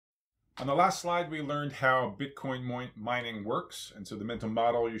On the last slide, we learned how Bitcoin mining works. And so the mental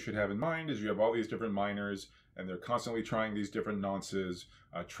model you should have in mind is you have all these different miners, and they're constantly trying these different nonces,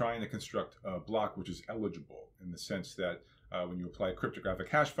 trying to construct a block which is eligible in the sense that when you apply a cryptographic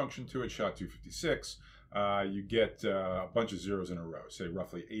hash function to it, SHA-256, you get a bunch of zeros in a row, say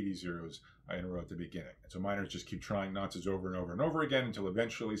roughly 80 zeros in a row at the beginning. And so miners just keep trying nonces over and over and over again until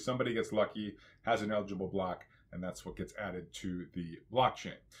eventually somebody gets lucky, has an eligible block, and that's what gets added to the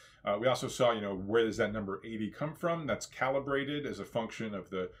blockchain. We also saw, where does that number 80 come from? That's calibrated as a function of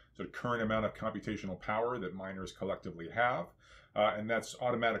the sort of current amount of computational power that miners collectively have. And that's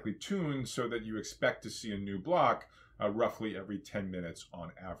automatically tuned so that you expect to see a new block roughly every 10 minutes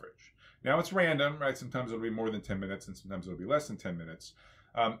on average. Now it's random, right? Sometimes it'll be more than 10 minutes and sometimes it'll be less than 10 minutes.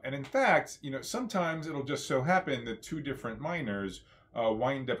 And in fact, sometimes it'll just so happen that two different miners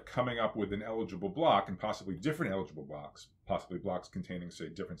wind up coming up with an eligible block and possibly different eligible blocks, possibly blocks containing, say,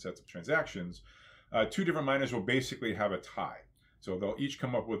 different sets of transactions. Two different miners will basically have a tie. So they'll each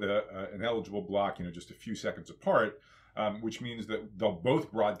come up with an eligible block, just a few seconds apart, which means that they'll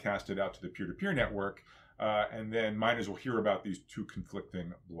both broadcast it out to the peer-to-peer network, and then miners will hear about these two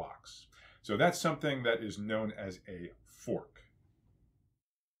conflicting blocks. So that's something that is known as a fork.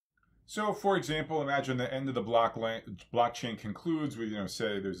 So, for example, imagine the end of the blockchain concludes with,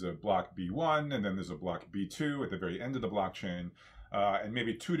 say there's a block B1 and then there's a block B2 at the very end of the blockchain. And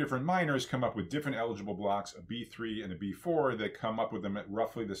maybe two different miners come up with different eligible blocks, a B3 and a B4, that come up with them at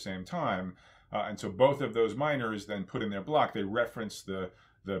roughly the same time. And so both of those miners then put in their block, they reference the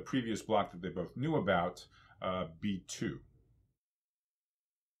previous block that they both knew about, B2.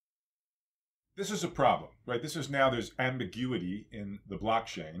 This is a problem, right? There's ambiguity in the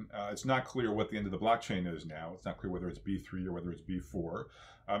blockchain. It's not clear what the end of the blockchain is now. It's not clear whether it's B3 or whether it's B4.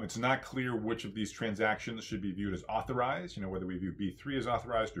 It's not clear which of these transactions should be viewed as authorized, whether we view B3 as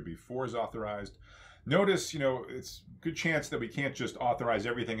authorized or B4 as authorized. Notice, it's a good chance that we can't just authorize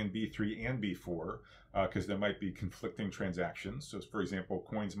everything in B3 and B4 because there might be conflicting transactions. So, for example,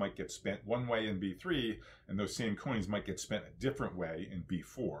 coins might get spent one way in B3 and those same coins might get spent a different way in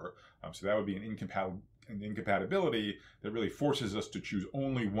B4. So that would be an incompatibility that really forces us to choose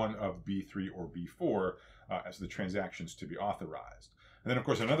only one of B3 or B4 as the transactions to be authorized. And then, of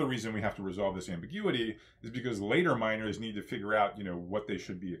course, another reason we have to resolve this ambiguity is because later miners need to figure out, what they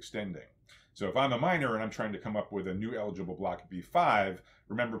should be extending. So if I'm a miner and I'm trying to come up with a new eligible block B5,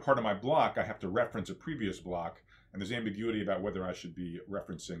 remember part of my block, I have to reference a previous block, and there's ambiguity about whether I should be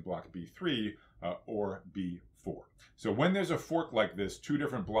referencing block B3 or B4. So when there's a fork like this, two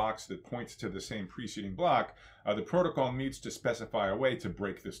different blocks that point to the same preceding block, the protocol needs to specify a way to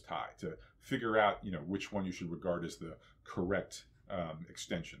break this tie, to figure out, which one you should regard as the correct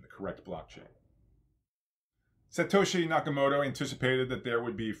extension, the correct blockchain. Satoshi Nakamoto anticipated that there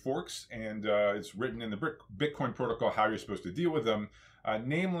would be forks, and it's written in the Bitcoin protocol how you're supposed to deal with them,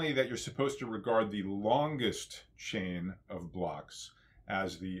 namely that you're supposed to regard the longest chain of blocks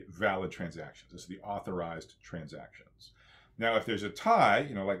as the valid transactions, as the authorized transactions. Now, if there's a tie,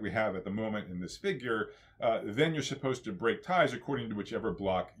 like we have at the moment in this figure, then you're supposed to break ties according to whichever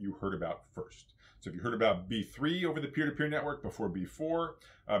block you heard about first. So if you heard about B3 over the peer-to-peer network before B4,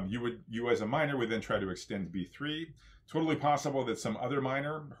 you as a miner would then try to extend B3. Totally possible that some other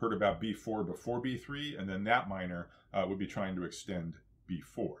miner heard about B4 before B3, and then that miner would be trying to extend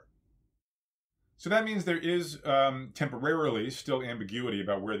B4. So that means there is temporarily still ambiguity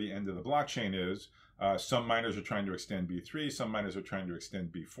about where the end of the blockchain is. Some miners are trying to extend B3, some miners are trying to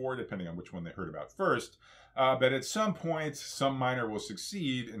extend B4, depending on which one they heard about first. But at some point, some miner will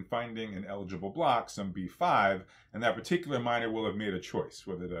succeed in finding an eligible block, some B5, and that particular miner will have made a choice,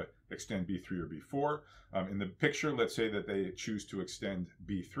 whether to extend B3 or B4. In the picture, let's say that they choose to extend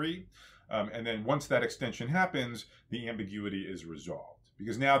B3. And then once that extension happens, the ambiguity is resolved.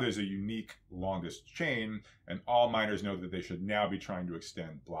 Because now there's a unique longest chain, and all miners know that they should now be trying to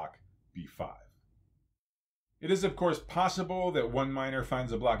extend block B5. It is, of course, possible that one miner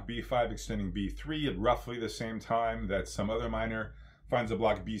finds a block B5 extending B3 at roughly the same time that some other miner finds a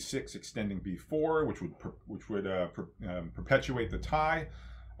block B6 extending B4, which would perpetuate the tie.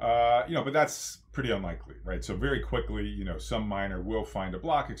 But that's pretty unlikely, right? So very quickly, some miner will find a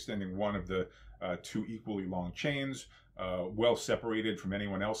block extending one of the two equally long chains, well separated from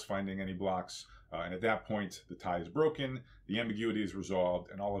anyone else finding any blocks. And at that point, the tie is broken, the ambiguity is resolved,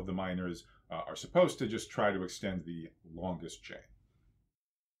 and all of the miners are supposed to just try to extend the longest chain.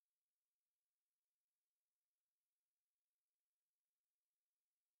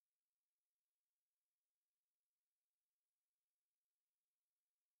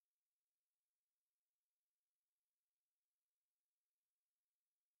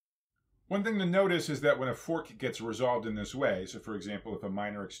 One thing to notice is that when a fork gets resolved in this way, so for example, if a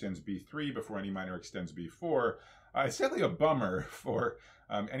miner extends B3 before any miner extends B4, it's definitely a bummer for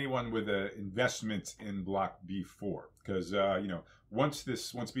anyone with an investment in block B4, because once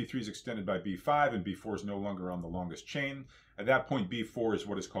B3 is extended by B5 and B4 is no longer on the longest chain, at that point B4 is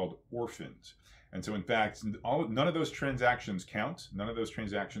what is called orphaned. And so in fact, none of those transactions count. None of those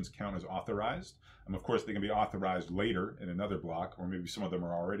transactions count as authorized. Of course, they can be authorized later in another block, or maybe some of them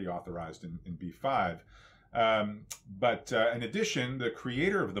are already authorized in B5. But in addition, the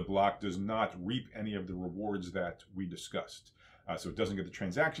creator of the block does not reap any of the rewards that we discussed. So it doesn't get the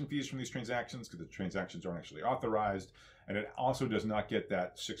transaction fees from these transactions because the transactions aren't actually authorized. And it also does not get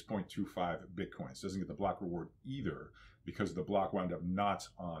that 6.25 Bitcoins. It doesn't get the block reward either because the block wound up not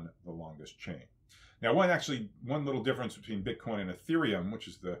on the longest chain. Now, one little difference between Bitcoin and Ethereum, which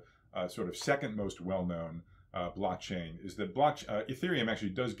is the sort of second most well-known blockchain, is that Ethereum actually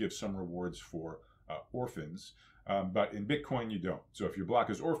does give some rewards for orphans, but in Bitcoin you don't. So if your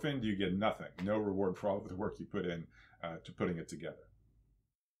block is orphaned, you get nothing, no reward for all of the work you put in to putting it together.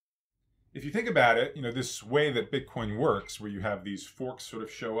 If you think about it, this way that Bitcoin works, where you have these forks sort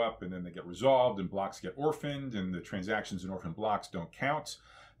of show up and then they get resolved and blocks get orphaned and the transactions in orphaned blocks don't count,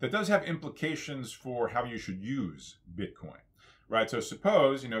 that does have implications for how you should use Bitcoin. Right, so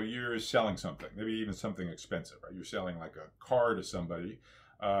suppose you're selling something, maybe even something expensive. Right, you're selling like a car to somebody,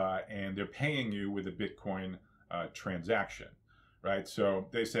 and they're paying you with a Bitcoin transaction. Right, so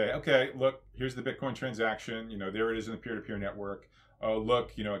they say, okay, look, here's the Bitcoin transaction. There it is in the peer-to-peer network. Oh,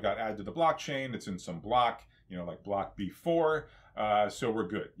 look, it got added to the blockchain. It's in some block, like block B4. So we're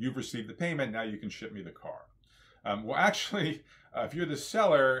good. You've received the payment. Now you can ship me the car. Well, actually, if you're the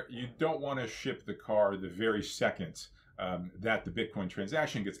seller, you don't want to ship the car the very second that the Bitcoin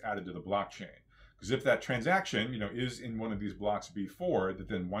transaction gets added to the blockchain. Because if that transaction, is in one of these blocks B4 that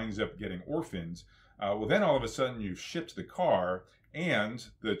then winds up getting orphaned, well, then all of a sudden you've shipped the car and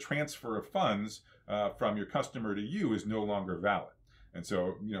the transfer of funds from your customer to you is no longer valid. And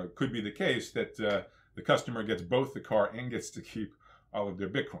so, it could be the case that the customer gets both the car and gets to keep all of their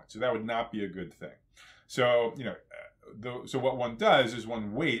Bitcoin. So that would not be a good thing. So, so what one does is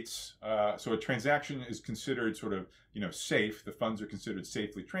one waits. So a transaction is considered sort of, safe. The funds are considered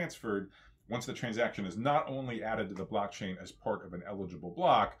safely transferred once the transaction is not only added to the blockchain as part of an eligible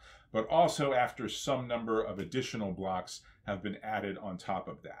block, but also after some number of additional blocks have been added on top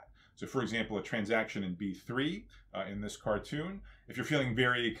of that. So for example, a transaction in B3 in this cartoon, if you're feeling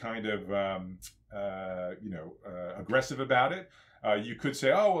very kind of, aggressive about it, you could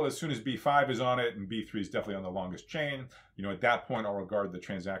say, oh, well, as soon as B5 is on it and B3 is definitely on the longest chain, at that point, I'll regard the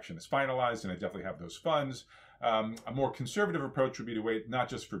transaction as finalized and I definitely have those funds. A more conservative approach would be to wait not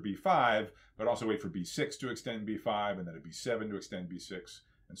just for B5, but also wait for B6 to extend B5 and then a B7 to extend B6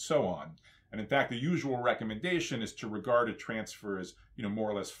 and so on. And in fact, the usual recommendation is to regard a transfer as,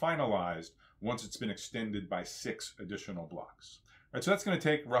 more or less finalized once it's been extended by 6 additional blocks. All right, so that's going to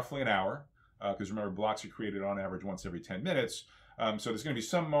take roughly an hour because remember, blocks are created on average once every 10 minutes. So there's going to be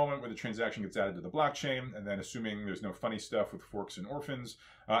some moment where the transaction gets added to the blockchain, and then assuming there's no funny stuff with forks and orphans,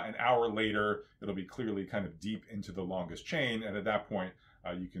 an hour later, it'll be clearly kind of deep into the longest chain, and at that point,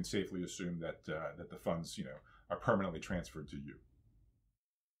 you can safely assume that that the funds, are permanently transferred to you.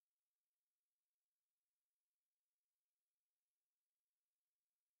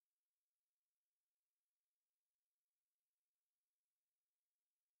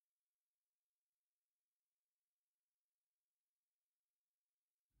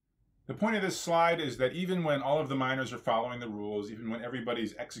 The point of this slide is that even when all of the miners are following the rules, even when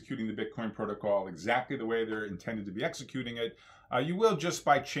everybody's executing the Bitcoin protocol exactly the way they're intended to be executing it, you will just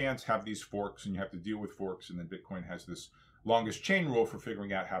by chance have these forks and you have to deal with forks, and then Bitcoin has this longest chain rule for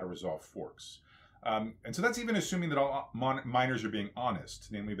figuring out how to resolve forks. And so that's even assuming that all miners are being honest,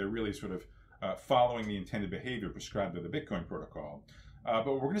 namely they're really sort of following the intended behavior prescribed by the Bitcoin protocol. But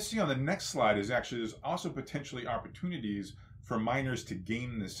what we're going to see on the next slide is actually there's also potentially opportunities for miners to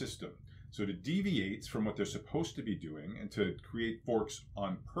game the system. So to deviate from what they're supposed to be doing and to create forks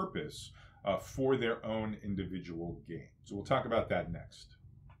on purpose for their own individual gain. So we'll talk about that next.